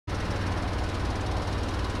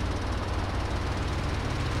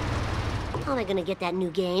How am I gonna get that new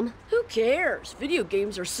game? Who cares? Video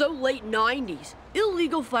games are so late 90s.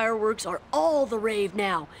 Illegal fireworks are all the rave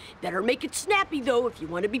now. Better make it snappy, though, if you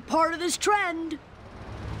want to be part of this trend.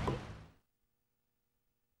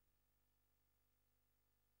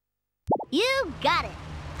 You got it.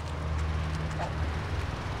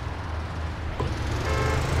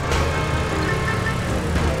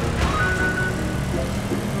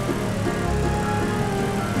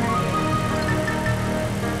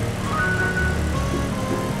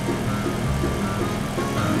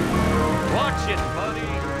 Watch it, buddy.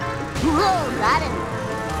 Whoa, got it.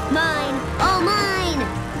 Mine, all mine.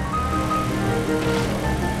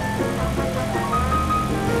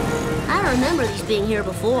 I don't remember these being here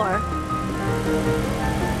before.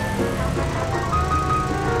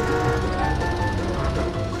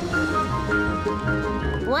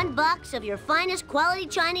 One box of your finest quality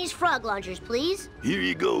Chinese frog launchers, please. Here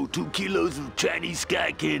you go, 2 kilos of Chinese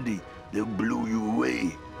sky candy. They'll blow you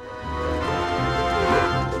away.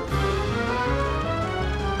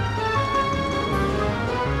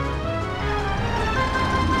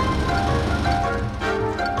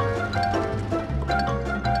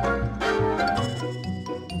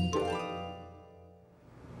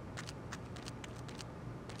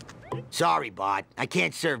 Sorry, Bart. I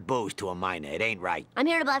can't serve booze to a minor. It ain't right. I'm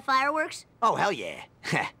here to buy fireworks. Oh, hell yeah.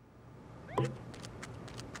 Eat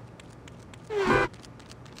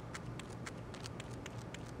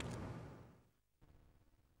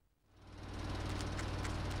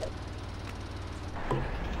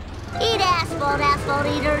asphalt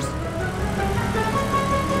eaters.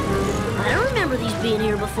 I don't remember these being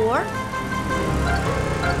here before.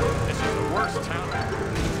 This is the worst town.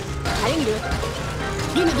 I didn't do it.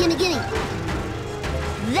 Gimme.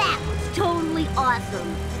 That was totally awesome.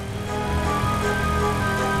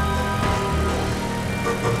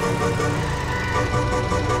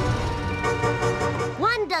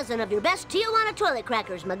 One dozen of your best Tijuana toilet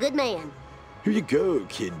crackers, my good man. Here you go,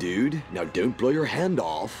 kid dude. Now don't blow your hand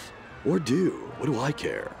off. Or do. What do I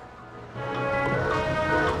care?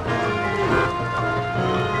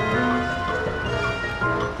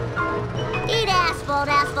 Eat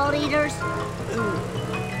asphalt eaters.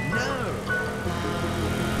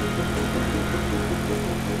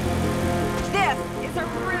 This is a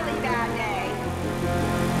really bad day.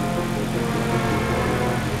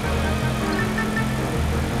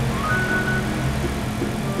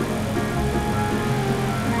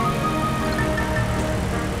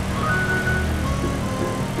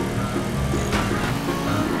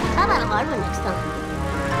 How about a hard one next time?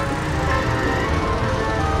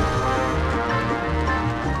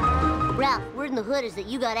 Ralph, word in the hood is that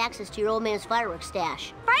you got access to your old man's fireworks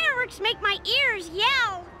stash. Fireworks make my ears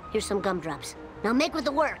yell. Here's some gumdrops. Now make with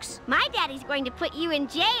the works. My daddy's going to put you in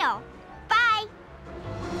jail. Bye.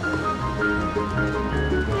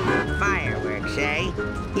 Fireworks, eh?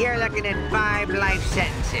 You're looking at 5 life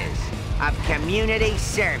sentences of community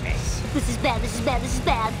service. This is bad.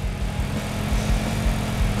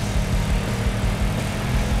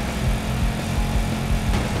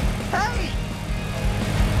 Hey!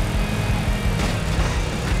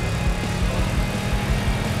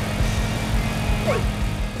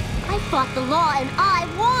 I fought the law and I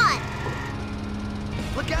won!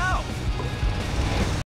 Look out!